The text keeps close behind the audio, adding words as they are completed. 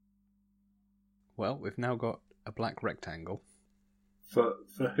Well, we've now got a black rectangle. For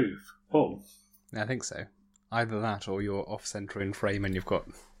who? Paul? I think so. Either that or you're off-centre in frame and you've got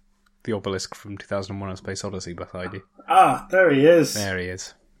the obelisk from 2001 A Space Odyssey beside you. Ah, there he is. There he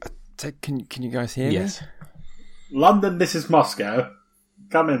is. So can you guys hear Yes. me? London, this is Moscow.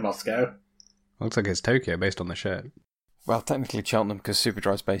 Come in, Moscow. Looks like it's Tokyo based on the shirt. Well, technically Cheltenham, because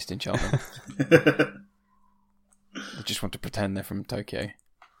Superdrive's based in Cheltenham. I just want to pretend they're from Tokyo.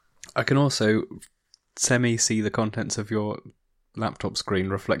 I can also semi-see the contents of your laptop screen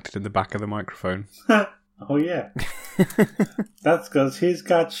reflected in the back of the microphone. Oh, yeah. That's because he's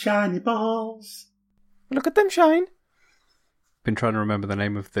got shiny balls. Look at them shine. Been trying to remember the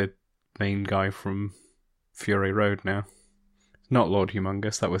name of the main guy from Fury Road now. Not Lord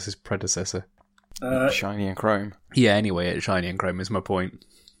Humongous, that was his predecessor. Shiny and chrome. Yeah, anyway, it's Shiny and Chrome is my point.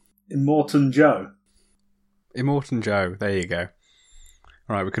 Immortan Joe. Immortan Joe, there you go.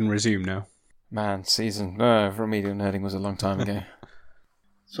 Alright, we can resume now. Man, Remedial Nerding was a long time ago.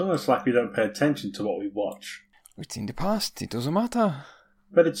 It's almost like we don't pay attention to what we watch. It's in the past, it doesn't matter.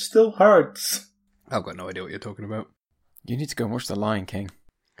 But it still hurts. I've got no idea what you're talking about. You need to go and watch The Lion King.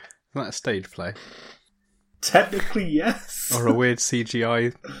 Is that a stage play? Technically, yes. Or a weird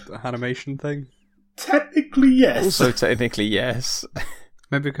CGI animation thing? Technically, yes. Also, technically, yes.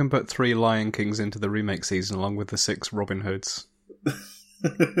 Maybe we can put 3 Lion Kings into the remake season along with the 6 Robin Hoods.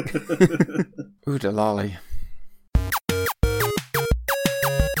 Oodalali.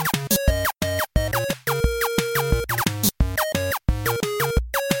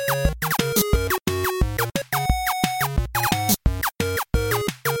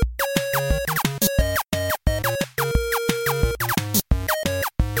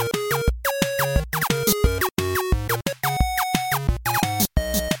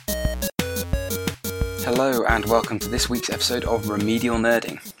 Hello and welcome to this week's episode of Remedial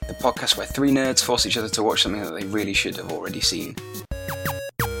Nerding, the podcast where 3 nerds force each other to watch something that they really should have already seen.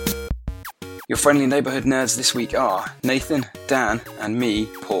 Your friendly neighbourhood nerds this week are Nathan, Dan, and me,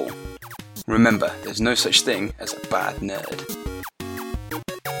 Paul. Remember, there's no such thing as a bad nerd.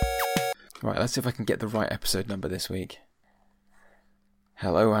 Right, let's see if I can get the right episode number this week.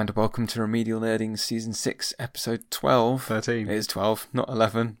 Hello and welcome to Remedial Nerding Season 6, Episode 12. 13. It is 12, not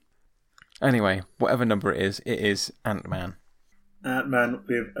 11. Anyway, whatever number it is Ant-Man. Ant-Man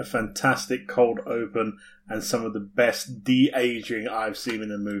with a fantastic cold open and some of the best de-aging I've seen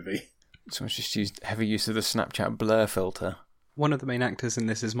in a movie. Someone's just used heavy use of the Snapchat blur filter. One of the main actors in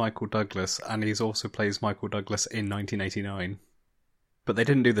this is Michael Douglas, and he's also plays Michael Douglas in 1989. But they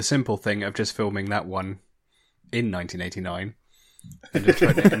didn't do the simple thing of just filming that one in 1989 and just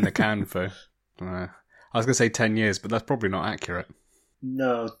put it in the can for, I was going to say 10 years, but that's probably not accurate.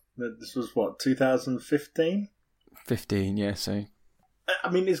 No, this was what, 2015? 15, yeah, so... I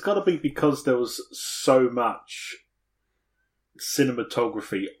mean, it's got to be because there was so much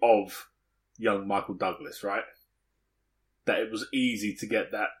cinematography of young Michael Douglas, right? That it was easy to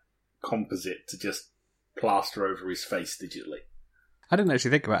get that composite to just plaster over his face digitally. I didn't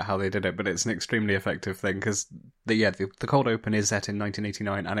actually think about how they did it, but it's an extremely effective thing, because the cold open is set in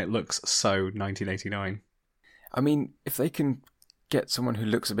 1989, and it looks so 1989. I mean, if they can get someone who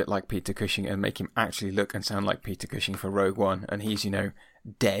looks a bit like Peter Cushing and make him actually look and sound like Peter Cushing for Rogue One, and he's,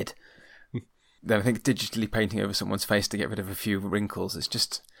 dead, then I think digitally painting over someone's face to get rid of a few wrinkles,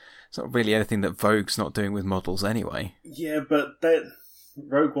 it's not really anything that Vogue's not doing with models anyway. Yeah, but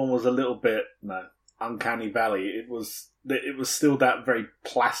Rogue One was a little bit, Uncanny Valley. It was still that very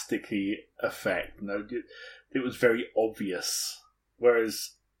plasticky effect. It was very obvious.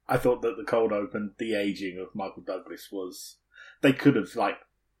 Whereas I thought that the cold open, the aging of Michael Douglas was... They could have,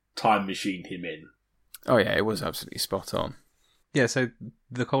 time machined him in. Oh yeah, it was absolutely spot on. Yeah, so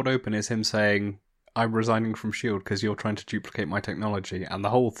the cold open is him saying, I'm resigning from S.H.I.E.L.D. because you're trying to duplicate my technology, and the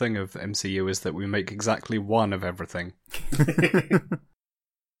whole thing of MCU is that we make exactly one of everything.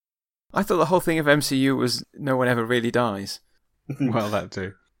 I thought the whole thing of MCU was no one ever really dies. Well, that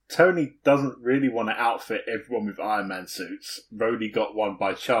too. Tony doesn't really want to outfit everyone with Iron Man suits. Rhodey got one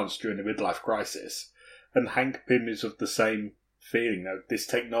by chance during the midlife crisis. And Hank Pym is of the same feeling. This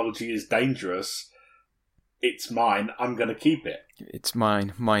technology is dangerous. It's mine. I'm going to keep it. It's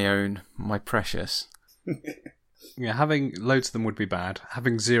mine, my own, my precious. Yeah, having loads of them would be bad.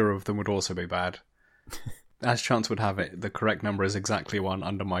 Having 0 of them would also be bad. As chance would have it, the correct number is exactly 1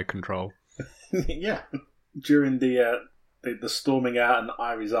 under my control. Yeah. During the storming out and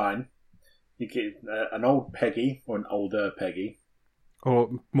I resign, you get an old Peggy, or an older Peggy.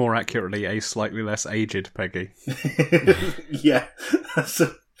 Or, more accurately, a slightly less aged Peggy. Yeah, I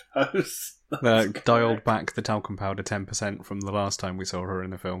suppose. Dialed back the talcum powder 10% from the last time we saw her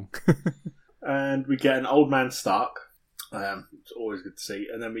in the film. And we get an old man Stark. It's always good to see.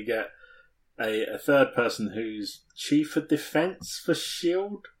 And then we get a third person who's chief of defence for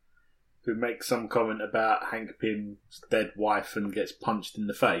S.H.I.E.L.D., who makes some comment about Hank Pym's dead wife and gets punched in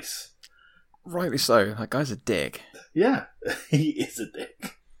the face. Rightly so. That guy's a dick. Yeah, he is a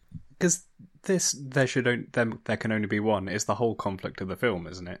dick. Because there can only be one. It's the whole conflict of the film,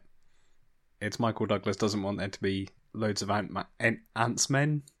 isn't it? It's Michael Douglas doesn't want there to be loads of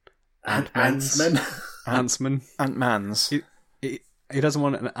Ant-Men. Ant-Mans. He doesn't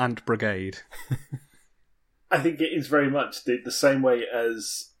want an ant brigade. I think it is very much the same way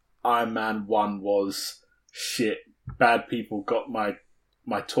as Iron Man 1 was, shit, bad people got my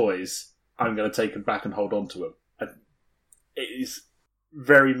toys, I'm going to take them back and hold on to them. It is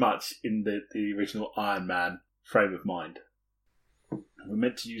very much in the original Iron Man frame of mind. We're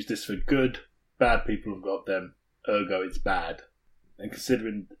meant to use this for good, bad people have got them, ergo it's bad. And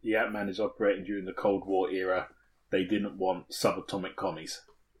considering the Ant-Man is operating during the Cold War era, they didn't want subatomic commies.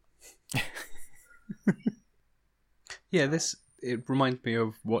 Yeah, it reminds me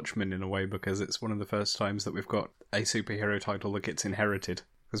of Watchmen in a way, because it's one of the first times that we've got a superhero title that gets inherited.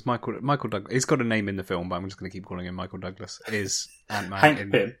 Because Michael Douglas, he's got a name in the film, but I'm just going to keep calling him Michael Douglas, is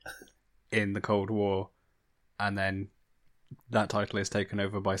Ant-Man in the Cold War, and then that title is taken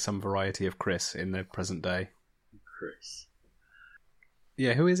over by some variety of Chris in the present day. Chris.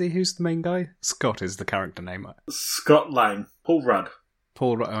 Yeah, who is he? Who's the main guy? Scott is the character name. Scott Lang. Paul Rudd.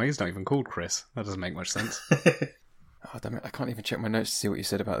 Oh, he's not even called Chris. That doesn't make much sense. Oh, damn it. I can't even check my notes to see what you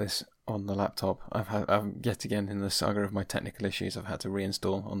said about this on the laptop. I've yet again, in the saga of my technical issues, I've had to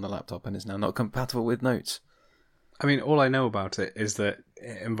reinstall on the laptop and it's now not compatible with notes. I mean, all I know about it is that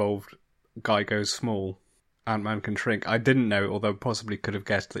it involved guy goes small, Ant-Man can shrink. I didn't know, although possibly could have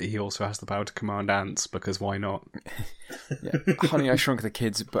guessed, that he also has the power to command ants, because why not? Yeah. Honey, I Shrunk the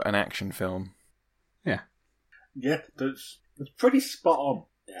Kids, but an action film. Yeah, that's pretty spot on.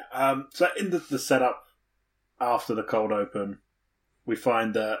 Yeah. So in the setup after the cold open, we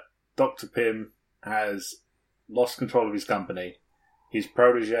find that Dr. Pym has lost control of his company. His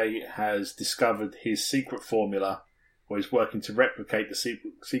protege has discovered his secret formula, or is working to replicate the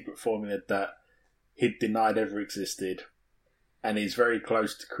secret formula that he'd denied ever existed, and he's very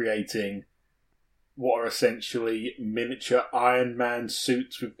close to creating what are essentially miniature Iron Man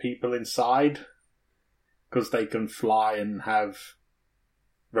suits with people inside, because they can fly and have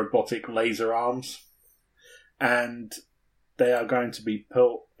robotic laser arms. And they are going to be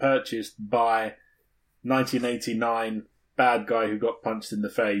purchased by 1989 bad guy who got punched in the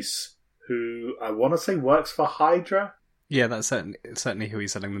face, who I want to say works for Hydra. Yeah, that's certainly who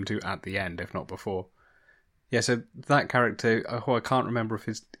he's selling them to at the end, if not before. Yeah, so that character, I can't remember if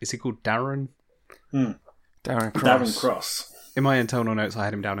is he called Darren? Darren Cross. Darren Cross. In my internal notes, I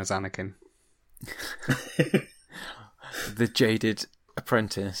had him down as Anakin. The jaded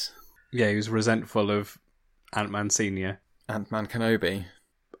apprentice. Yeah, he was resentful of Ant-Man Senior. Ant-Man Kenobi.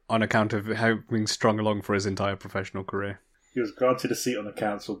 On account of having strung along for his entire professional career. He was granted a seat on the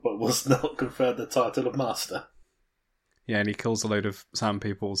council, but was not conferred the title of Master. Yeah, and he kills a load of sand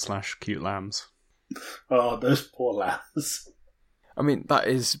people / cute lambs. Oh, those poor lambs. I mean, that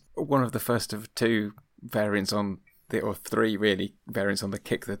is one of the first of two variants or three really, variants on the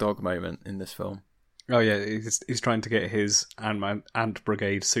kick the dog moment in this film. Oh yeah, he's trying to get his Ant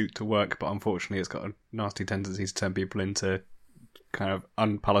Brigade suit to work, but unfortunately it's got a nasty tendency to turn people into kind of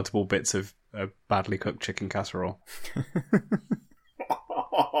unpalatable bits of badly cooked chicken casserole.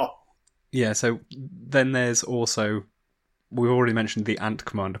 Yeah, so then there's also, we've already mentioned the Ant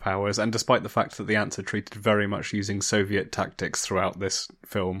Commander powers, and despite the fact that the ants are treated very much using Soviet tactics throughout this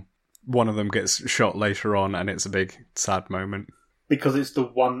film, one of them gets shot later on, and it's a big, sad moment. Because it's the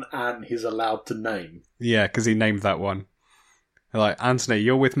one ant he's allowed to name. Yeah, because he named that one. They're like, Anthony,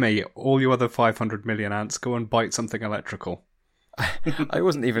 you're with me. All you other 500 million ants, go and bite something electrical. I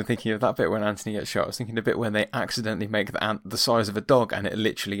wasn't even thinking of that bit when Anthony gets shot. I was thinking the bit when they accidentally make the ant the size of a dog and it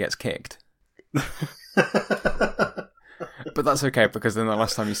literally gets kicked. But that's okay, because then the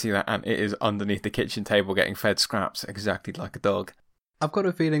last time you see that ant, it is underneath the kitchen table getting fed scraps, exactly like a dog. I've got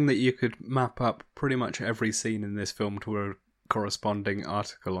a feeling that you could map up pretty much every scene in this film to a corresponding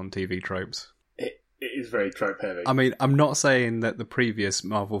article on TV tropes. It is very trope heavy. I mean, I'm not saying that the previous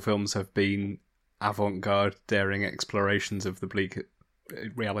Marvel films have been avant-garde, daring explorations of the bleak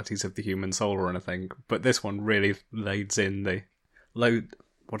realities of the human soul or anything, but this one really lades in the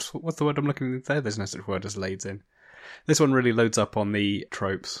what's the word I'm looking at there? There's no such word as lades in. This one really loads up on the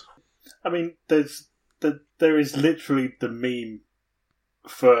tropes. I mean, there is literally the meme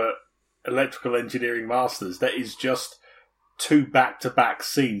for electrical engineering masters that is just 2 back-to-back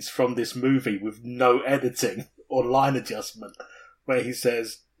scenes from this movie with no editing or line adjustment, where he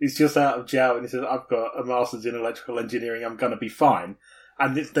says he's just out of jail and he says, I've got a master's in electrical engineering, I'm going to be fine.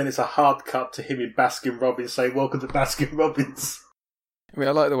 And then it's a hard cut to him in Baskin Robbins saying, welcome to Baskin Robbins. I mean,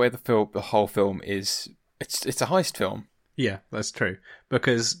 I like the way the whole film is. It's a heist film. Yeah, that's true.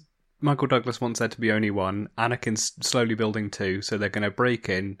 Because Michael Douglas wants there to be only one. Anakin's slowly building 2, so they're going to break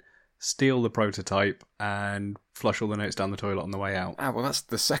in, steal the prototype, and flush all the notes down the toilet on the way out. Well, that's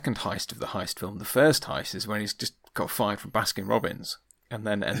the second heist of the heist film. The first heist is when he's just got fired from Baskin Robbins, and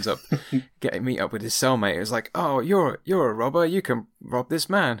then ends up meet up with his cellmate. It's like, oh, you're a robber. You can rob this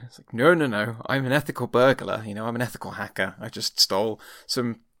man. It's like, no. I'm an ethical burglar. I'm an ethical hacker. I just stole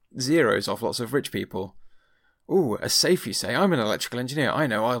some zeros off lots of rich people. Ooh, a safe, you say? I'm an electrical engineer. I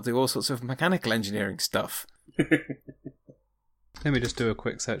know. I'll do all sorts of mechanical engineering stuff. Let me just do a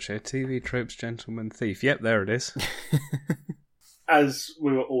quick search here. TV tropes, gentleman thief. Yep, there it is. As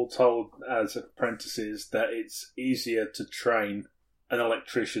we were all told as apprentices that it's easier to train an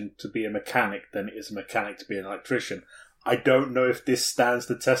electrician to be a mechanic than it is a mechanic to be an electrician. I don't know if this stands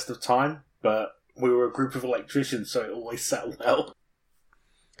the test of time, but we were a group of electricians, so it always sat well.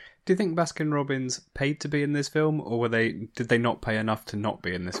 Do you think Baskin Robbins paid to be in this film, or did they not pay enough to not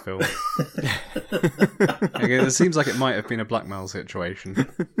be in this film? It seems like it might have been a blackmail situation.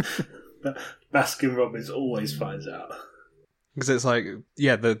 Baskin Robbins always finds out. Because it's like,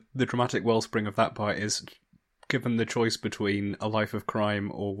 yeah, the dramatic wellspring of that part is, given the choice between a life of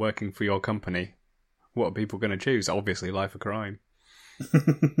crime or working for your company, what are people going to choose? Obviously, life of crime.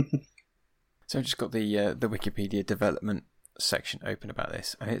 So I've just got the Wikipedia development section open about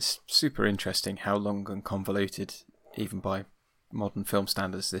this, and it's super interesting how long and convoluted, even by modern film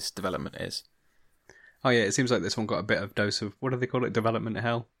standards, this development is. Oh yeah, it seems like this one got a bit of dose of, what do they call it, development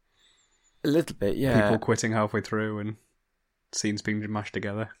hell? A little bit, yeah. People quitting halfway through and scenes being mashed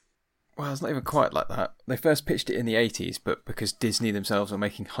together. Well, it's not even quite like that. They first pitched it in the 80s, but because Disney themselves were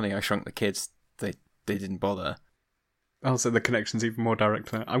making Honey, I Shrunk the Kids, they didn't bother. Also, the connection's even more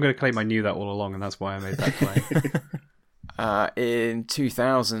direct. I'm going to claim I knew that all along, and that's why I made that claim. In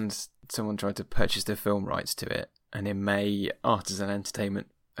 2000, someone tried to purchase the film rights to it, and in May, Artisan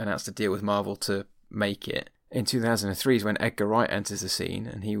Entertainment announced a deal with Marvel to make it. In 2003 is when Edgar Wright enters the scene,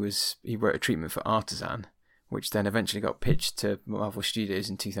 and he wrote a treatment for Artisan, which then eventually got pitched to Marvel Studios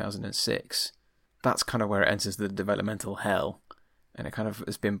in 2006. That's kind of where it enters the developmental hell, and it kind of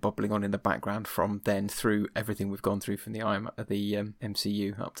has been bubbling on in the background from then through everything we've gone through from the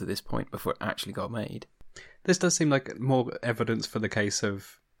MCU up to this point before it actually got made. This does seem like more evidence for the case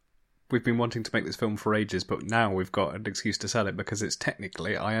of, we've been wanting to make this film for ages, but now we've got an excuse to sell it because it's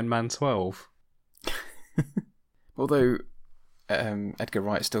technically Iron Man 12. Although Edgar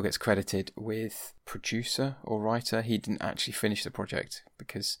Wright still gets credited with producer or writer, he didn't actually finish the project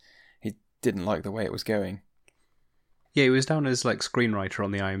because he didn't like the way it was going. Yeah, he was down as like screenwriter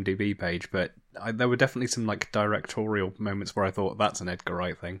on the IMDb page, but there were definitely some like directorial moments where I thought that's an Edgar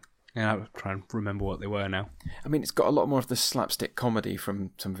Wright thing. Yeah, I'll try and remember what they were now. I mean, it's got a lot more of the slapstick comedy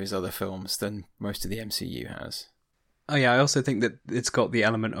from some of his other films than most of the MCU has. Oh yeah, I also think that it's got the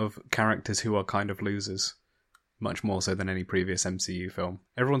element of characters who are kind of losers, much more so than any previous MCU film.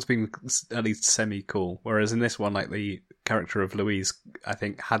 Everyone's been at least semi-cool, whereas in this one, like the character of Louise, I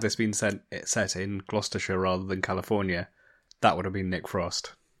think, had this been set in Gloucestershire rather than California, that would have been Nick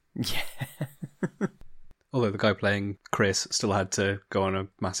Frost. Yeah. Although the guy playing Chris still had to go on a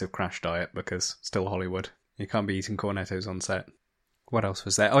massive crash diet because still Hollywood. You can't be eating cornettos on set. What else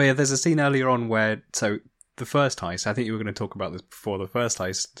was there? Oh yeah, there's a scene earlier on where, so the first heist, I think you were going to talk about this before, the first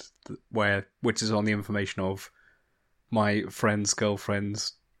heist, which is on the information of my friend's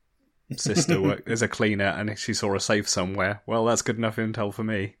girlfriend's sister is a cleaner and she saw a safe somewhere. Well, that's good enough intel for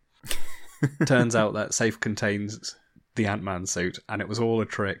me. Turns out that safe contains the Ant-Man suit, and it was all a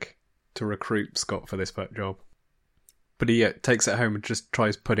trick to recruit Scott for this job. But he takes it home and just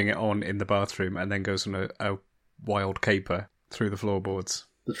tries putting it on in the bathroom and then goes on a wild caper through the floorboards.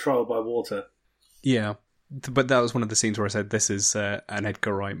 The trial by water. Yeah, but that was one of the scenes where I said this is an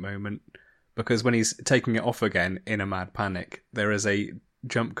Edgar Wright moment, because when he's taking it off again in a mad panic, there is a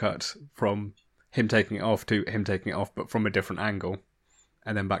jump cut from him taking it off to him taking it off, but from a different angle,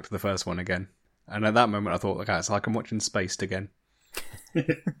 and then back to the first one again. And at that moment I thought, okay, it's like I'm watching Spaced again.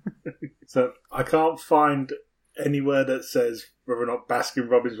 So I can't find anywhere that says whether or not Baskin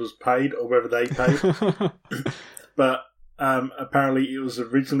Robbins was paid or whether they paid. But apparently it was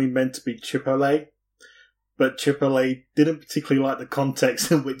originally meant to be Chipotle, but Chipotle didn't particularly like the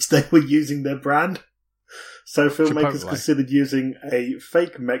context in which they were using their brand. So filmmakers considered using a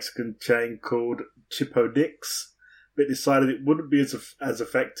fake Mexican chain called Chipodix, but decided it wouldn't be as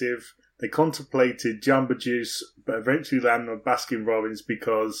effective. They contemplated Jamba Juice, but eventually landed on Baskin Robbins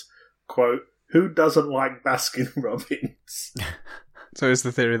because, quote, who doesn't like Baskin Robbins? So is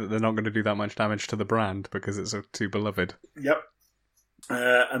the theory that they're not going to do that much damage to the brand because it's too beloved? Yep.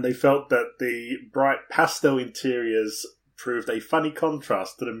 And they felt that the bright pastel interiors proved a funny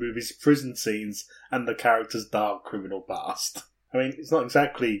contrast to the movie's prison scenes and the character's dark criminal past. I mean, it's not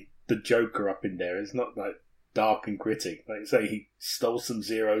exactly the Joker up in there. It's not like dark and gritty. Like you say, he stole some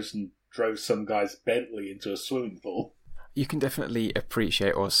zeros and drove some guy's Bentley into a swimming pool. You can definitely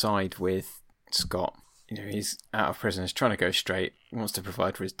appreciate or side with Scott. You know, he's out of prison, he's trying to go straight, wants to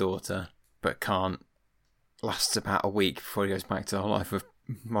provide for his daughter, but can't. Lasts about a week before he goes back to a life of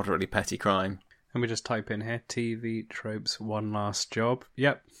moderately petty crime. And we just type in here, TV tropes, one last job.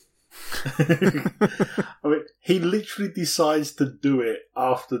 Yep. I mean, he literally decides to do it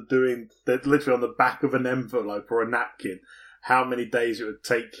after doing that, literally on the back of an envelope or a napkin, how many days it would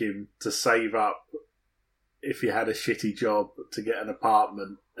take him to save up if he had a shitty job to get an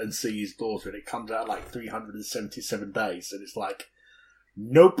apartment and see his daughter, and it comes out like 377 days, and it's like,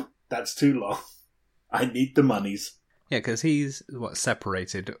 nope, that's too long. I need the monies. Yeah, because he's,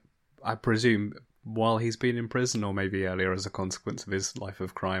 separated, I presume, while he's been in prison, or maybe earlier as a consequence of his life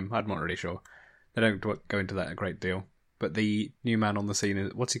of crime. I'm not really sure. They don't go into that a great deal. But the new man on the scene,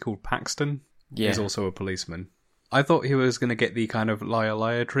 what's he called, Paxton? Yeah. He's also a policeman. I thought he was going to get the kind of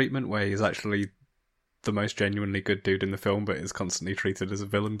liar treatment, where he's actually the most genuinely good dude in the film, but is constantly treated as a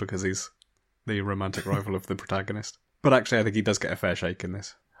villain because he's the romantic rival of the protagonist. But actually, I think he does get a fair shake in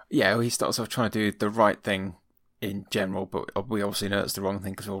this. Yeah, well, he starts off trying to do the right thing in general, but we obviously know it's the wrong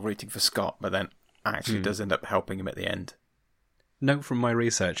thing because we're all rooting for Scott, but then actually does end up helping him at the end. Note from my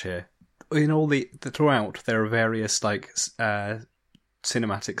research here, in all the throughout, there are various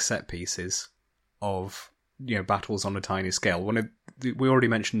cinematic set pieces of, you know, battles on a tiny scale. We already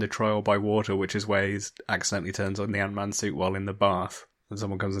mentioned the trial by water, which is where he accidentally turns on the Ant-Man suit while in the bath, and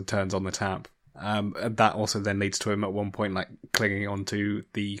someone comes and turns on the tap. And that also then leads to him at one point like clinging onto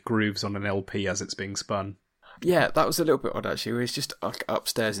the grooves on an LP as it's being spun. Yeah, that was a little bit odd actually, where he's just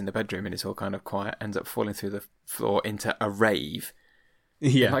upstairs in the bedroom and it's all kind of quiet, ends up falling through the floor into a rave.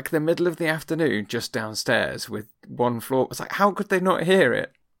 Yeah. In, like the middle of the afternoon, just downstairs with one floor. It's like, how could they not hear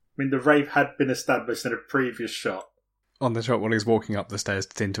it? I mean, the rave had been established in a previous shot. On the shot while he's walking up the stairs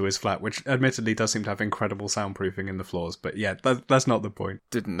into his flat, which admittedly does seem to have incredible soundproofing in the floors, but yeah, that's not the point.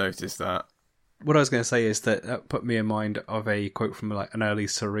 Didn't notice that. What I was going to say is that put me in mind of a quote from like an early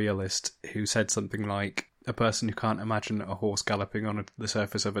surrealist who said something like, a person who can't imagine a horse galloping on the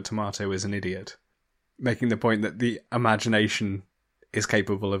surface of a tomato is an idiot. Making the point that the imagination is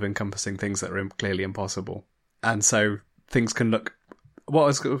capable of encompassing things that are clearly impossible. And so things can look...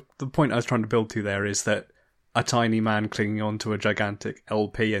 the point I was trying to build to there is that a tiny man clinging onto a gigantic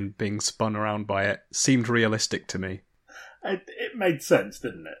LP and being spun around by it seemed realistic to me. It made sense,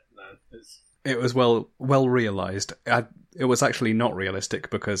 didn't it? No, It was well realised. It was actually not realistic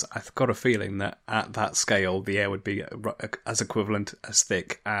because I've got a feeling that at that scale the air would be as equivalent, as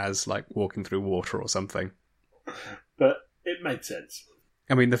thick as like walking through water or something. But it made sense.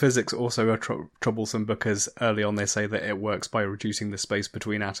 I mean, the physics also are troublesome because early on they say that it works by reducing the space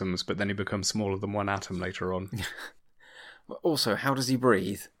between atoms, but then he becomes smaller than one atom later on. Also, how does he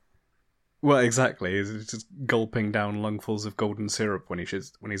breathe? Well, exactly. He's just gulping down lungfuls of golden syrup when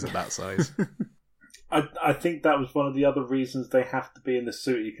he's at that size. I think that was one of the other reasons they have to be in the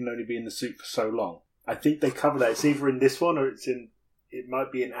suit. You can only be in the suit for so long. I think they cover that. It's either in this one or it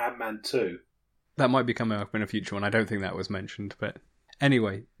might be in Ant-Man 2. That might be coming up in a future one. I don't think that was mentioned, but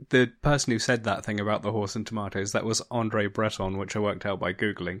anyway, the person who said that thing about the horse and tomatoes, that was Andre Breton, which I worked out by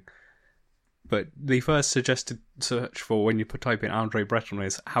Googling. But the first suggested search for when you type in Andre Breton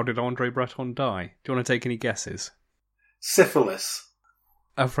is, how did Andre Breton die? Do you want to take any guesses? Syphilis.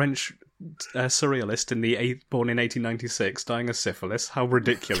 A French surrealist born in 1896 dying of syphilis? How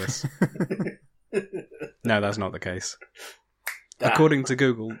ridiculous. No, that's not the case. According to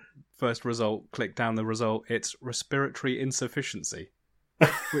Google, first result, click down the result, it's respiratory insufficiency.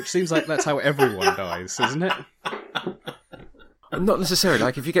 Which seems like that's how everyone dies, isn't it? Not necessarily.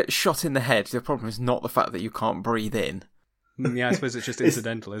 Like, if you get shot in the head, the problem is not the fact that you can't breathe in. Yeah, I suppose it's just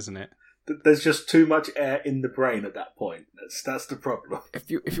incidental, isn't it? There's just too much air in the brain at that point. That's the problem. If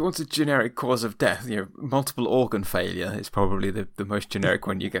you want a generic cause of death, multiple organ failure is probably the most generic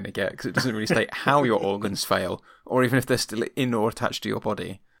one you're going to get, because it doesn't really state how your organs fail, or even if they're still in or attached to your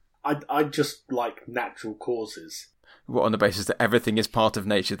body. I just like natural causes. What, on the basis that everything is part of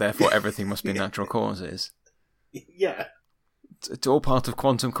nature, therefore everything must be natural causes? Yeah. It's all part of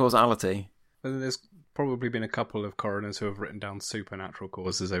quantum causality. And there's probably been a couple of coroners who have written down supernatural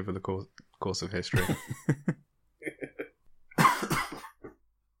causes over the course of history.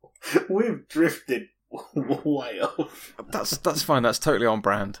 We've drifted way off. That's fine. That's totally on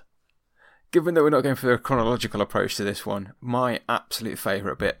brand. Given that we're not going for a chronological approach to this one, my absolute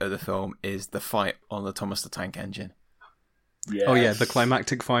favourite bit of the film is the fight on the Thomas the Tank Engine. Yes. Oh yeah, the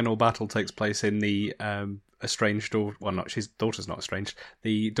climactic final battle takes place in the estranged daughter. Well, daughter's not estranged.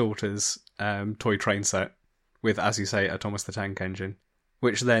 The daughter's toy train set with, as you say, a Thomas the Tank Engine,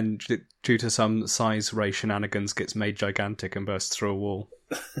 which then, due to some size ray shenanigans, gets made gigantic and bursts through a wall.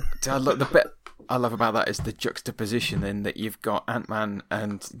 The bit I love about that is the juxtaposition in that you've got Ant-Man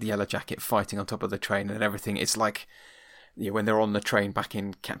and the Yellow Jacket fighting on top of the train and everything. It's like when they're on the train back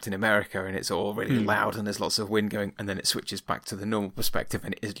in Captain America and it's all really loud and there's lots of wind going, and then it switches back to the normal perspective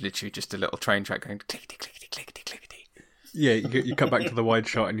and it is literally just a little train track going clickety clickety clickety clickety. Yeah, you come back to the wide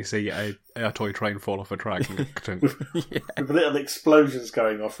shot and you see a toy train fall off a track. With little explosions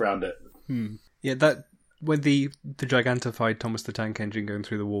going off around it. Yeah, that when the gigantified Thomas the Tank Engine going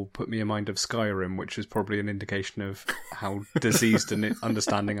through the wall put me in mind of Skyrim, which is probably an indication of how diseased an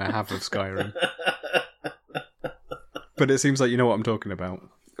understanding I have of Skyrim. But it seems like you know what I'm talking about.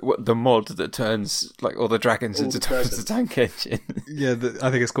 What, the mod that turns like all the dragons into Thomas the Tank Engine? Yeah, I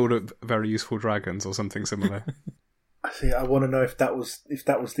think it's called Very Useful Dragons or something similar. I want to know if that was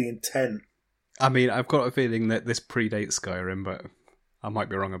the intent. I mean, I've got a feeling that this predates Skyrim, but I might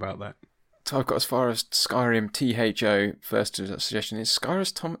be wrong about that. So I've got as far as Skyrim THO. First suggestion is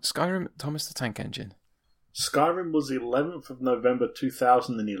Skyrim Thomas the Tank Engine. Skyrim was the 11th of November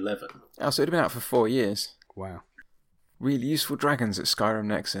 2011. Oh, so it'd have been out for 4 years. Wow. Really useful dragons at Skyrim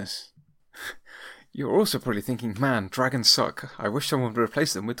Nexus. You're also probably thinking, man, dragons suck. I wish someone would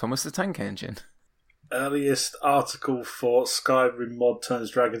replace them with Thomas the Tank Engine. Earliest article for Skyrim mod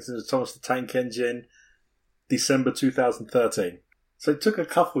turns dragons into Thomas the Tank Engine, December 2013. So it took a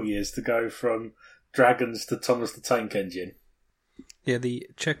couple years to go from dragons to Thomas the Tank Engine. Yeah, the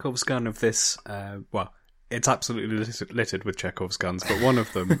Chekhov's gun of this, it's absolutely littered with Chekhov's guns, but one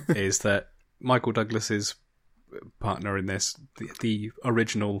of them is that Michael Douglas's partner in this, the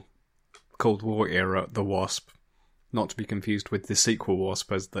original Cold War era, the Wasp, not to be confused with the sequel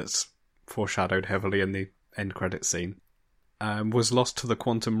Wasp as that's foreshadowed heavily in the end credits scene, was lost to the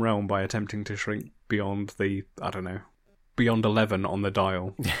quantum realm by attempting to shrink beyond beyond 11 on the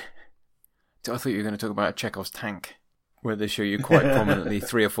dial. I thought you were going to talk about Chekhov's tank, where they show you quite prominently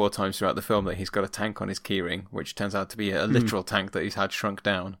 3 or 4 times throughout the film that he's got a tank on his keyring, which turns out to be a literal tank that he's had shrunk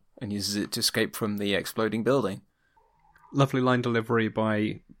down and uses it to escape from the exploding building. Lovely line delivery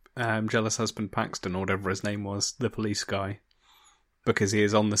by Jealous Husband Paxton, or whatever his name was, the police guy, because he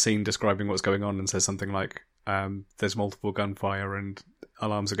is on the scene describing what's going on and says something like, there's multiple gunfire and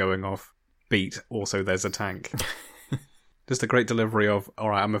alarms are going off. Beat, also there's a tank. Just a great delivery of,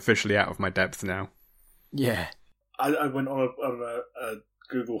 alright, I'm officially out of my depth now. Yeah. I went on a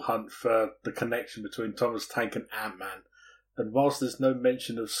Google hunt for the connection between Thomas Tank and Ant-Man, and whilst there's no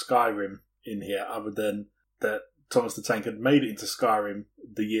mention of Skyrim in here other than that Thomas the Tank had made it into Skyrim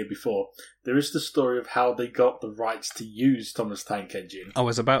the year before, there is the story of how they got the rights to use Thomas Tank Engine. I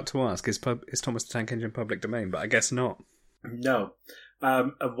was about to ask, is Thomas the Tank Engine public domain? But I guess not. No.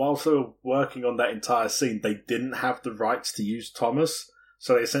 And whilst they were working on that entire scene, they didn't have the rights to use Thomas,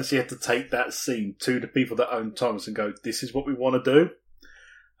 so they essentially had to take that scene to the people that owned Thomas and go, this is what we want to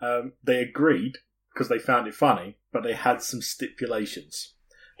do. They agreed, because they found it funny, but they had some stipulations.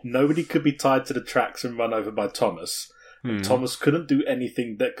 Nobody could be tied to the tracks and run over by Thomas. And Thomas couldn't do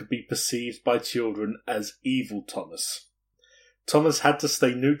anything that could be perceived by children as evil Thomas. Thomas had to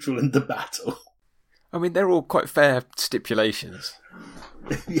stay neutral in the battle. I mean, they're all quite fair stipulations.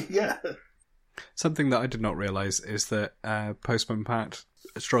 Yeah. Something that I did not realise is that Postman Pat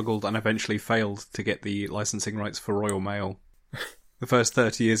struggled and eventually failed to get the licensing rights for Royal Mail. The first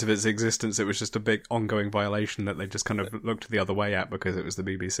 30 years of its existence, it was just a big ongoing violation that they just kind of looked the other way at because it was the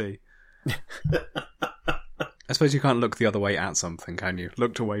BBC. I suppose you can't look the other way at something, can you?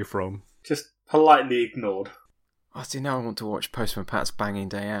 Looked away from. Just politely ignored. I see, now I want to watch Postman Pat's Banging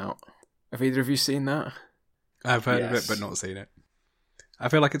Day Out. Have either of you seen that? I've heard of it, but not seen it. I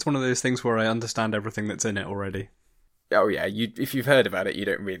feel like it's one of those things where I understand everything that's in it already. Oh yeah, if you've heard about it, you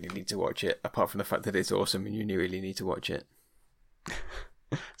don't really need to watch it, apart from the fact that it's awesome and you really need to watch it.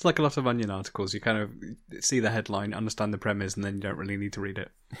 It's like a lot of Onion articles. You kind of see the headline, understand the premise, and then you don't really need to read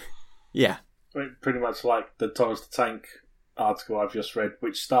it. Yeah. I mean, pretty much like the Thomas the Tank article I've just read,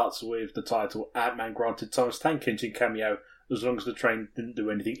 which starts with the title, Ant-Man granted Thomas Tank Engine cameo as long as the train didn't do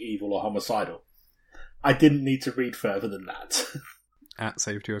anything evil or homicidal. I didn't need to read further than that. At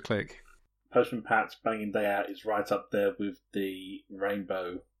saved you a click. Postman Pat's Banging Day Out is right up there with the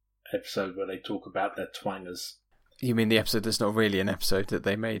Rainbow episode where they talk about their twangers. You mean the episode that's not really an episode that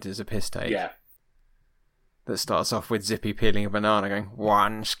they made as a piss take? Yeah. That starts off with Zippy peeling a banana going,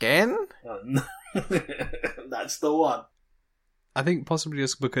 "One skin?" That's the one. I think possibly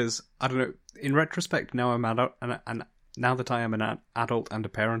just because, I don't know, in retrospect, now I'm adult, and now that I am an adult and a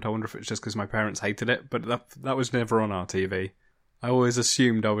parent, I wonder if it's just because my parents hated it, but that was never on our TV. I always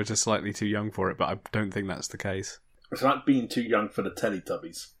assumed I was just slightly too young for it, but I don't think that's the case. It's like being too young for the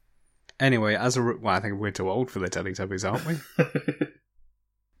Teletubbies. Anyway, I think we're too old for the Teletubbies, aren't we?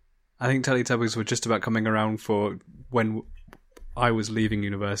 I think Teletubbies were just about coming around for when I was leaving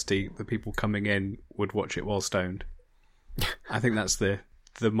university, the people coming in would watch it while stoned. I think that's the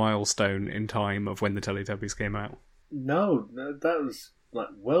milestone in time of when the Teletubbies came out. No, that was like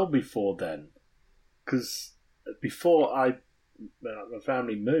well before then. Because before my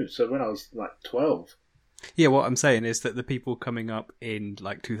family moved, so when I was like 12. Yeah, what I'm saying is that the people coming up in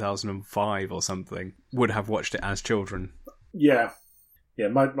like 2005 or something would have watched it as children. Yeah. Yeah,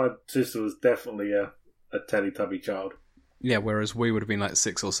 my sister was definitely a Teletubby child. Yeah, whereas we would have been like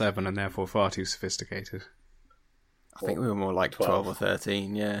 6 or 7 and therefore far too sophisticated. I think we were more like 12 or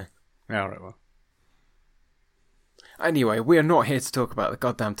 13, yeah. Yeah, alright, well. Anyway, we are not here to talk about the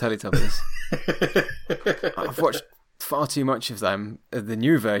goddamn Teletubbies. I've watched far too much of them, the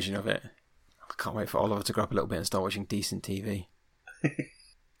new version of it. I can't wait for Oliver to grow up a little bit and start watching decent TV.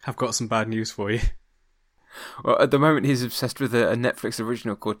 I've got some bad news for you. Well, at the moment he's obsessed with a Netflix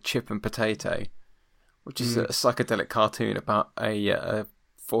original called Chip and Potato, which is a psychedelic cartoon about a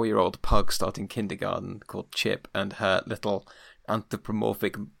 4-year-old pug starting kindergarten called Chip and her little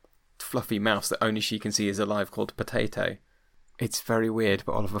anthropomorphic fluffy mouse that only she can see is alive called Potato. It's very weird,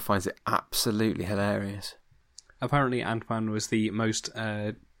 but Oliver finds it absolutely hilarious. Apparently Ant-Man was the most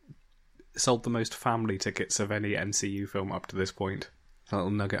sold the most family tickets of any MCU film up to this point. It's a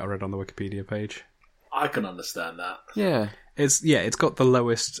little nugget I read on the Wikipedia page. I can understand that. Yeah. It's got the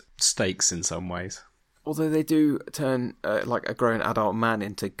lowest stakes in some ways. Although they do turn like a grown adult man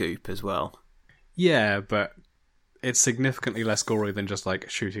into goop as well. Yeah, but it's significantly less gory than just like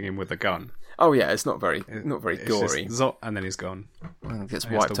shooting him with a gun. Oh yeah, it's not very gory. Just zot, and then he's gone. Well, it gets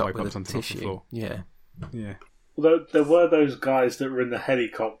wiped up with a tissue. Yeah. Yeah. Although there were those guys that were in the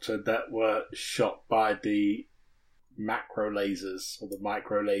helicopter that were shot by the macro lasers or the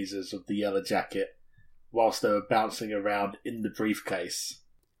micro lasers of the Yellow Jacket whilst they were bouncing around in the briefcase.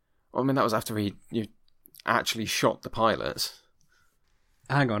 Well, I mean, that was after you actually shot the pilots.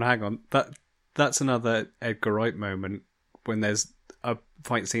 Hang on. That's another Edgar Wright moment when there's a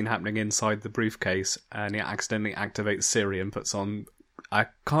fight scene happening inside the briefcase and he accidentally activates Siri and puts on... I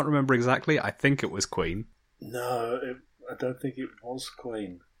can't remember exactly. I think it was Queen. No, I don't think it was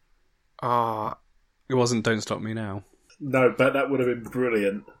Queen. It wasn't Don't Stop Me Now. No, but that would have been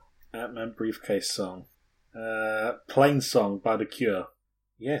brilliant. Ant-Man briefcase song. Plain Song by The Cure.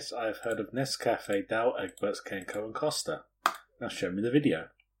 Yes, I have heard of Nescafe, Dow, Egberts, Kenko and Costa. Now show me the video.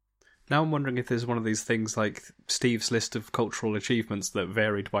 Now I'm wondering if there's one of these things like Steve's list of cultural achievements that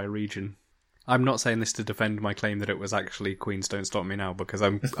varied by region. I'm not saying this to defend my claim that it was actually Queen's Don't Stop Me Now, because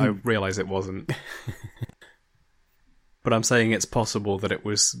I realise it wasn't. But I'm saying it's possible that it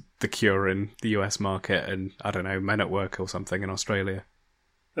was The Cure in the US market and, I don't know, Men at Work or something in Australia.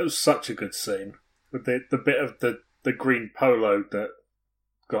 That was such a good scene. With the bit of the green polo that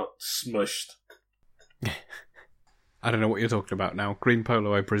got smushed. I don't know what you're talking about now. Green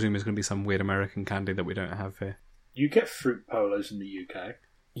polo, I presume, is going to be some weird American candy that we don't have here. You get fruit polos in the UK.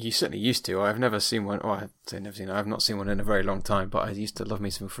 You certainly used to. I've never seen one. Oh, I've not seen one in a very long time, but I used to love me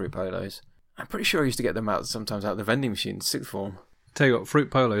some fruit polos. I'm pretty sure I used to get them sometimes out of the vending machine in sixth form. Tell you what, fruit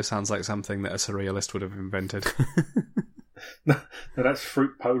polo sounds like something that a surrealist would have invented. No, that's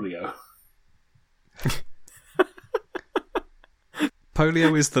fruit polio.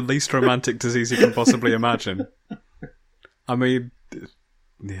 Polio is the least romantic disease you can possibly imagine. I mean,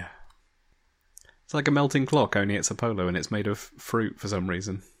 yeah. It's like a melting clock, only it's a polo and it's made of fruit for some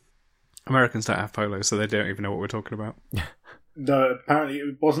reason. Americans don't have polo, so they don't even know what we're talking about. No, apparently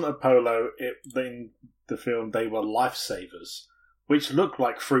it wasn't a polo. In the film, they were lifesavers, which look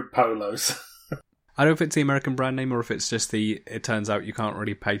like fruit polos. I don't know if it's the American brand name or if it's just it turns out you can't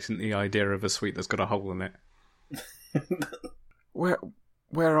really patent the idea of a sweet that's got a hole in it. Where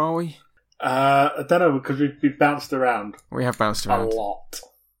are we? I don't know, because we've bounced around. We have bounced around. A lot.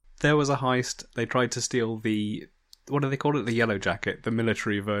 There was a heist. They tried to steal what do they call it? The Yellow Jacket, the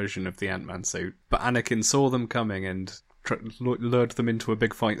military version of the Ant-Man suit. But Anakin saw them coming and lured them into a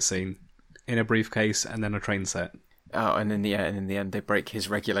big fight scene in a briefcase and then a train set. Oh, and in the end, they break his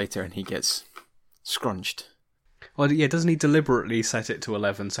regulator and he gets scrunched. Well, yeah, doesn't he deliberately set it to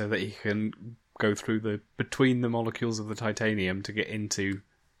 11 so that he can go through between the molecules of the titanium to get into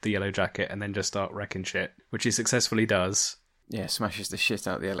the Yellow Jacket and then just start wrecking shit, which he successfully does. Yeah, smashes the shit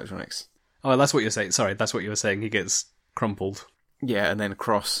out of the electronics. Oh, that's what you're saying. Sorry, that's what you were saying. He gets crumpled. Yeah, and then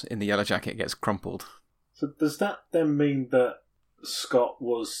Cross in the Yellow Jacket gets crumpled. So does that then mean that Scott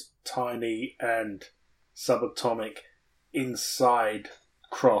was tiny and subatomic inside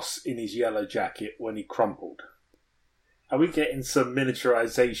Cross in his Yellow Jacket when he crumpled? Are we getting some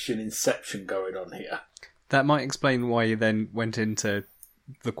miniaturization inception going on here? That might explain why he then went into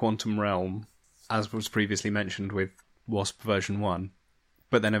the quantum realm, as was previously mentioned with Wasp version 1.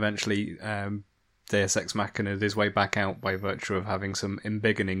 But then eventually Deus Ex Machina'd his way back out by virtue of having some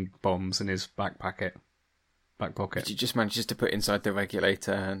embiggening bombs in his back pocket. Which he just manages to put inside the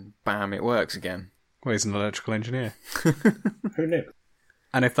regulator and bam, it works again. Well, he's an electrical engineer. Who knew?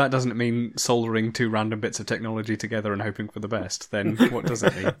 And if that doesn't mean soldering two random bits of technology together and hoping for the best, then what does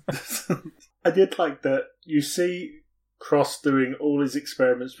it mean? I did like that you see Cross doing all his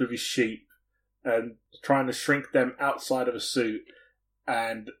experiments with his sheep and trying to shrink them outside of a suit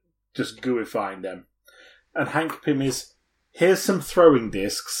and just gooifying them. And Hank Pym is, here's some throwing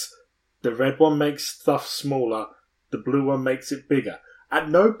discs. The red one makes stuff smaller. The blue one makes it bigger. At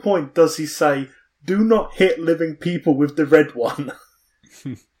no point does he say, do not hit living people with the red one.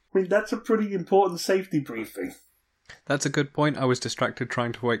 I mean, that's a pretty important safety briefing. That's a good point. I was distracted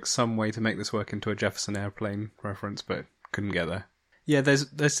trying to work some way to make this work into a Jefferson Airplane reference, but couldn't get there. Yeah,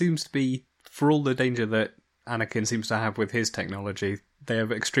 there seems to be, for all the danger that Anakin seems to have with his technology, they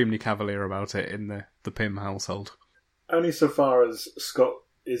are extremely cavalier about it in the Pym household. Only so far as Scott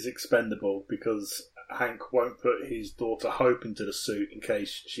is expendable, because Hank won't put his daughter Hope into the suit in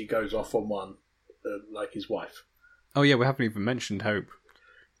case she goes off on one, like his wife. Oh yeah, we haven't even mentioned Hope.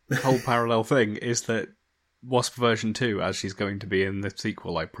 The whole parallel thing is that Wasp version 2, as she's going to be in the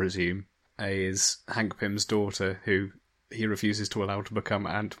sequel, I presume, is Hank Pym's daughter, who he refuses to allow to become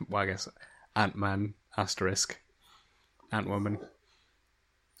Ant-Man asterisk Ant-Woman,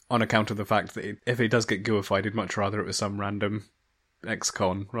 on account of the fact that if he does get gooified, he'd much rather it was some random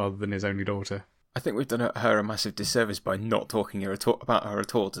ex-con rather than his only daughter. I think we've done her a massive disservice by not talking about her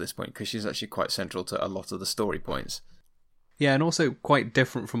at all to this point, because she's actually quite central to a lot of the story points. Yeah, and also quite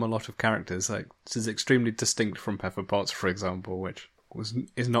different from a lot of characters. Like, this is extremely distinct from Pepper Potts, for example, which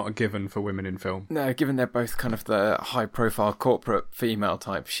is not a given for women in film. No, given they're both kind of the high-profile corporate female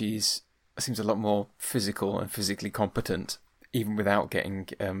type, she seems a lot more physical and physically competent, even without getting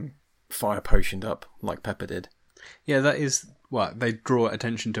fire potioned up like Pepper did. Yeah, that is what they draw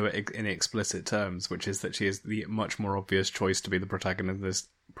attention to it in explicit terms, which is that she is the much more obvious choice to be the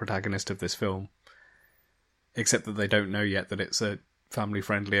protagonist of this film. Except that they don't know yet that it's a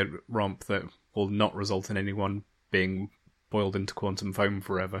family-friendly romp that will not result in anyone being boiled into quantum foam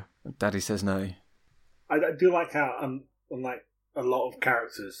forever. Daddy says no. I do like how, unlike a lot of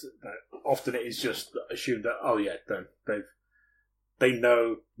characters, that often it is just assumed that, oh yeah, they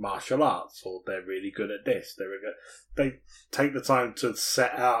know martial arts, or they're really good at this. They take the time to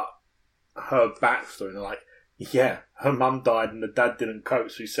set out her backstory. And they're like, yeah, her mum died and the dad didn't cope,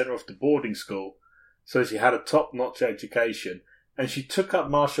 so he sent her off to boarding school. So she had a top-notch education, and she took up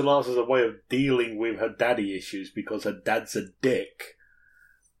martial arts as a way of dealing with her daddy issues because her dad's a dick,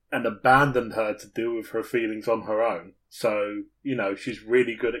 and abandoned her to deal with her feelings on her own. So, she's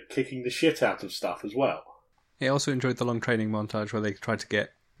really good at kicking the shit out of stuff as well. I also enjoyed the long training montage where they tried to get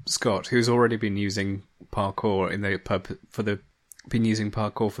Scott, who's already been using parkour for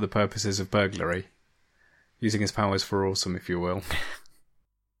the purposes of burglary, using his powers for awesome, if you will.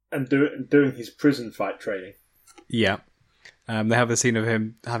 And doing his prison fight training. Yeah. They have a scene of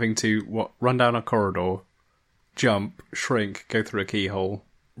him having to run down a corridor, jump, shrink, go through a keyhole,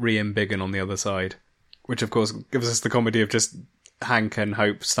 re-embiggen on the other side. Which, of course, gives us the comedy of just Hank and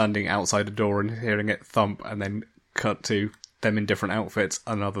Hope standing outside a door and hearing it thump, and then cut to them in different outfits,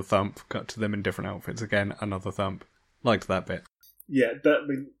 another thump, cut to them in different outfits again, another thump. Liked that bit. Yeah,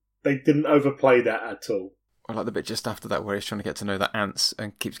 they didn't overplay that at all. I like the bit just after that where he's trying to get to know the ants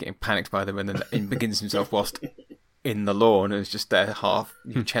and keeps getting panicked by them, and then begins himself whilst in the lawn and is just there, half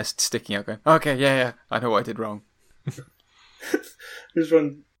chest sticking out, going, okay, yeah, I know what I did wrong. This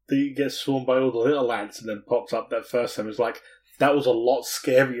one, he gets swarmed by all the little ants and then pops up that first time. It's like, that was a lot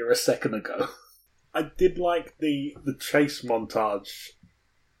scarier a second ago. I did like the chase montage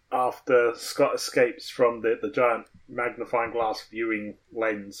after Scott escapes from the giant magnifying glass viewing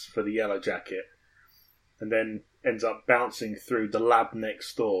lens for the Yellow Jacket, and then ends up bouncing through the lab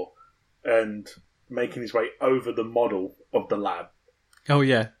next door. And making his way over the model of the lab. Oh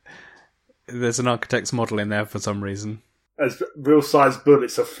yeah, there's an architect's model in there for some reason. As real-size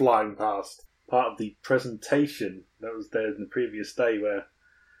bullets are flying past. Part of the presentation that was there in the previous day where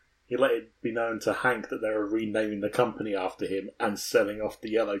he let it be known to Hank that they were renaming the company after him and selling off the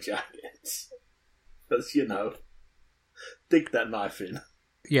Yellow Jackets. Because, dig that knife in.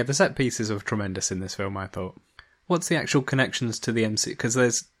 Yeah, the set pieces are tremendous in this film, I thought. What's the actual connections to the MCU? Because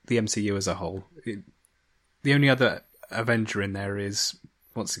there's the MCU as a whole. The only other Avenger in there is,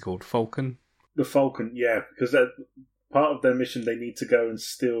 what's he called, Falcon? The Falcon, yeah. Because part of their mission, they need to go and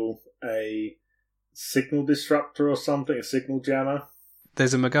steal a signal disruptor or something, a signal jammer.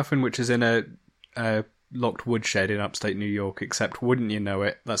 There's a MacGuffin which is in a locked woodshed in upstate New York, except wouldn't you know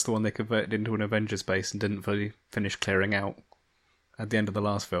it, that's the one they converted into an Avengers base and didn't fully finish clearing out at the end of the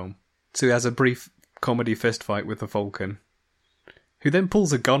last film. So he has a brief comedy fist fight with the Falcon, who then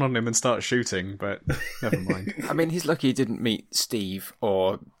pulls a gun on him and starts shooting, but never mind. I mean, he's lucky he didn't meet Steve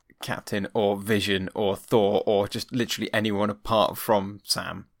or Captain or Vision or Thor or just literally anyone apart from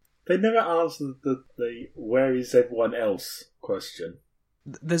Sam. They never answered the where is everyone else question.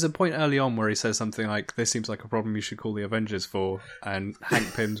 There's a point early on where he says something like, this seems like a problem you should call the Avengers for, and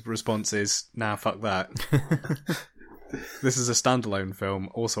Hank Pym's response is, nah, fuck that. This is a standalone film,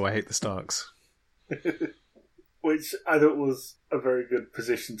 also I hate the Starks. Which I thought was a very good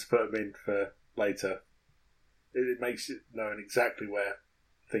position to put him in for later. It makes it known exactly where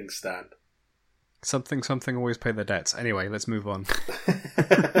things stand. Something always pay their debts. Anyway, let's move on.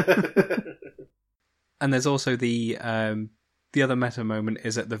 And there's also the other meta moment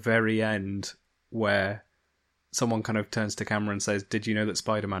is at the very end where someone kind of turns to camera and says, did you know that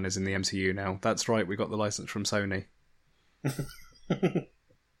Spider-Man is in the MCU now? That's right, we got the license from Sony.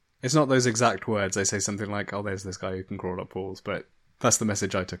 It's not those exact words. They say something like, oh, there's this guy who can crawl up walls, but that's the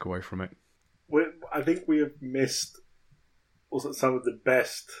message I took away from it. I think we have missed also some of the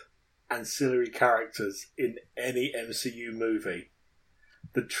best ancillary characters in any MCU movie.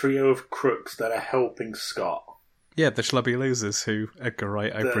 The trio of crooks that are helping Scott. Yeah, the schlubby losers who Edgar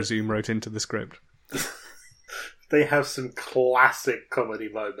Wright, I presume, wrote into the script. They have some classic comedy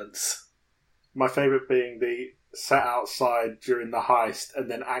moments. My favourite being the sat outside during the heist and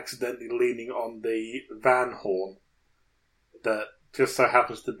then accidentally leaning on the van horn that just so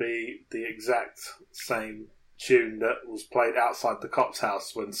happens to be the exact same tune that was played outside the cop's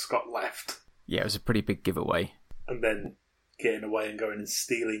house when Scott left. Yeah, it was a pretty big giveaway. And then getting away and going and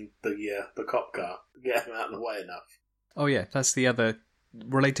stealing the cop car. Get him out of the way enough. Oh yeah, that's the other,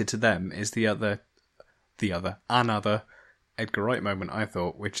 related to them, is another Edgar Wright moment, I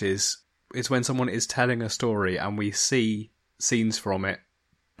thought, which is it's when someone is telling a story and we see scenes from it,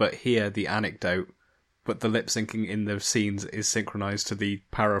 but hear the anecdote, but the lip syncing in the scenes is synchronized to the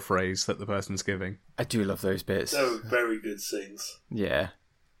paraphrase that the person's giving. I do love those bits. They were very good scenes. Yeah.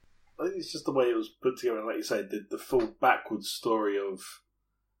 I think it's just the way it was put together, like you say, the full backwards story of,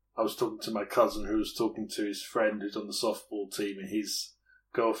 I was talking to my cousin who was talking to his friend who's on the softball team, and his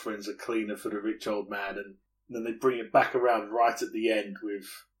girlfriend's a cleaner for the rich old man, and then they bring it back around right at the end with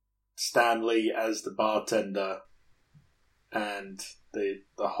Stan Lee as the bartender and the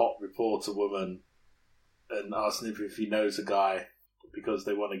hot reporter woman, and asking him if he knows a guy because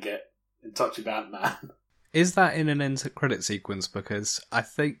they want to get in touch with Ant-Man. Is that in an end credit sequence? Because I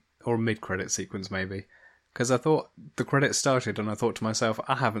think, or mid-credit sequence maybe, because I thought the credits started and I thought to myself,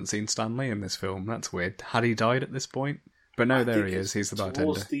 I haven't seen Stan Lee in this film. That's weird. Had he died at this point? But no, there he is. He's the bartender.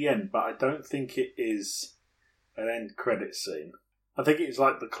 Towards the end, but I don't think it is an end credit scene. I think it's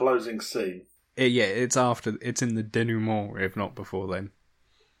like the closing scene. It's after. It's in the denouement, if not before then.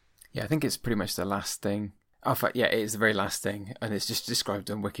 Yeah, I think it's pretty much the last thing. In fact, yeah, it is the very last thing, and it's just described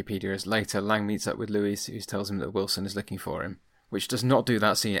on Wikipedia as later Lang meets up with Louis, who tells him that Wilson is looking for him, which does not do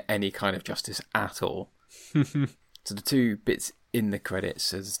that scene any kind of justice at all. So the two bits in the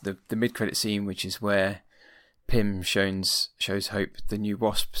credits is the mid-credit scene, which is where Pym shows Hope the new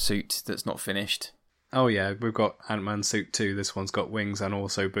Wasp suit that's not finished. Oh yeah, we've got Ant-Man suit 2. This one's got wings and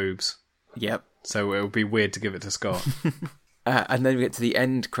also boobs. Yep. So it would be weird to give it to Scott. And then we get to the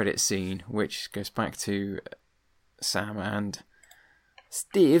end credit scene, which goes back to Sam and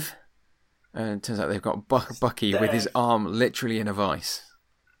Steve. And it turns out they've got Bucky with his arm literally in a vice.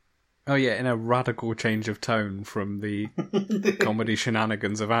 Oh yeah, in a radical change of tone from the comedy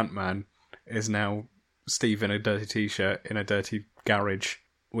shenanigans of Ant-Man, is now Steve in a dirty t-shirt in a dirty garage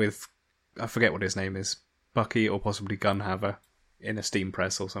with, I forget what his name is, Bucky or possibly Gunhaver in a steam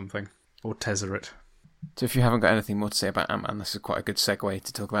press or something. Or Tezzeret. So if you haven't got anything more to say about Ant-Man, this is quite a good segue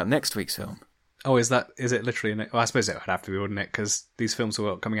to talk about next week's film. Oh, is it literally? Well, I suppose it would have to be, wouldn't it? Because these films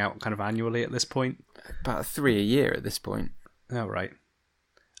were coming out kind of annually at this point. About 3 a year at this point. Oh, right.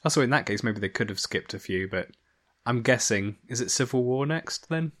 Also, in that case, maybe they could have skipped a few, but I'm guessing, is it Civil War next,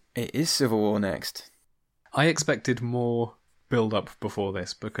 then? It is Civil War next. I expected more build-up before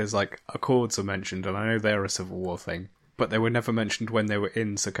this, because, like, Accords are mentioned, and I know they're a Civil War thing, but they were never mentioned when they were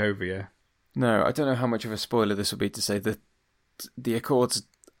in Sokovia. No, I don't know how much of a spoiler this will be to say that the Accords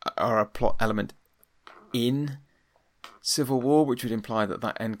are a plot element in Civil War, which would imply that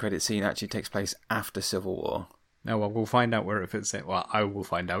that end credit scene actually takes place after Civil War. Oh, well, we'll find out where it fits in. Well, I will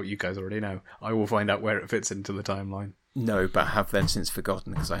find out. You guys already know. I will find out where it fits into the timeline. No, but have then since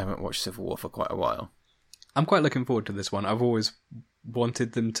forgotten because I haven't watched Civil War for quite a while. I'm quite looking forward to this one. I've always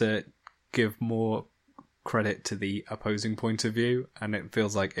wanted them to give more credit to the opposing point of view, and it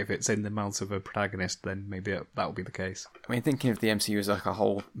feels like if it's in the mouths of a protagonist, then maybe that will be the case. I mean, thinking of the MCU as like a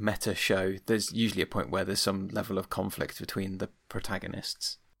whole meta show, there's usually a point where there's some level of conflict between the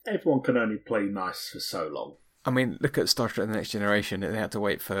protagonists. Everyone can only play nice for so long. I mean, look at Star Trek The Next Generation. They had to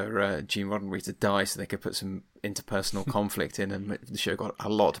wait for Gene Roddenberry to die so they could put some interpersonal conflict in, and the show got a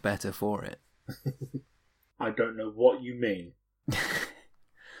lot better for it. I don't know what you mean.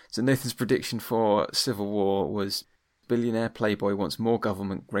 So Nathan's prediction for Civil War was billionaire playboy wants more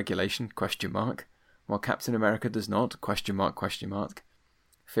government regulation, ? While Captain America does not, ?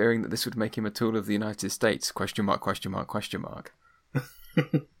 Fearing that this would make him a tool of the United States, ?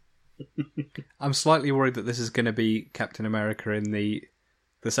 I'm slightly worried that this is going to be Captain America in the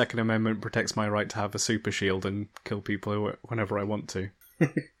Second Amendment protects my right to have a super shield and kill people whenever I want to.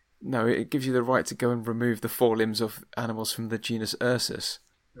 No, it gives you the right to go and remove the forelimbs of animals from the genus Ursus.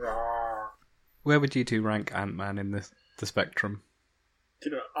 Where would you two rank Ant-Man in the spectrum?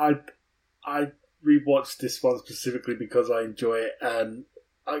 You know, I rewatched this one specifically because I enjoy it, and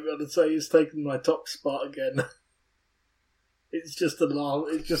I gotta say it's taken my top spot again. It's just a laugh.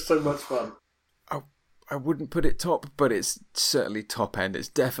 It's just so much fun. I wouldn't put it top, but it's certainly top end. It's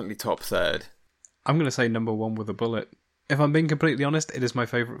definitely top third. I'm going to say number one with a bullet. If I'm being completely honest, it is my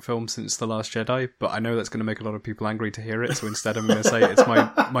favourite film since The Last Jedi, but I know that's going to make a lot of people angry to hear it, so instead I'm going to say it's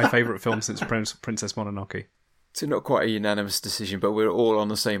my favourite film since Princess Mononoke. So not quite a unanimous decision, but we're all on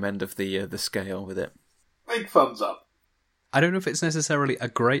the same end of the scale with it. Big thumbs up. I don't know if it's necessarily a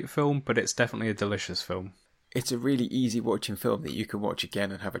great film, but it's definitely a delicious film. It's a really easy watching film that you can watch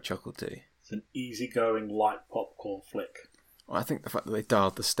again and have a chuckle to. It's an easygoing, light popcorn flick. I think the fact that they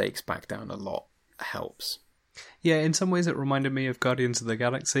dialed the stakes back down a lot helps. Yeah, in some ways it reminded me of Guardians of the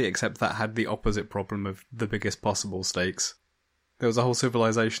Galaxy, except that had the opposite problem of the biggest possible stakes. There was a whole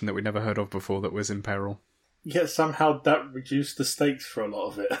civilization that we'd never heard of before that was in peril. Yet somehow that reduced the stakes for a lot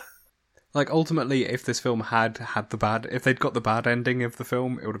of it. Like, ultimately, if this film if they'd got the bad ending of the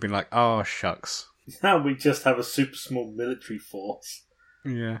film, it would have been like, oh, shucks. Now we just have a super small military force.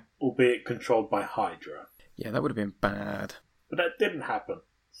 Yeah. Albeit controlled by Hydra. Yeah, that would have been bad. But that didn't happen.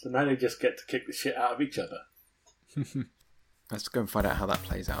 So now they just get to kick the shit out of each other. Let's go and find out how that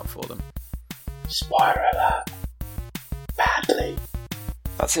plays out for them. Spoiler alert. Badly.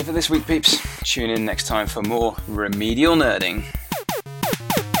 That's it for this week, peeps. Tune in next time for more remedial nerding.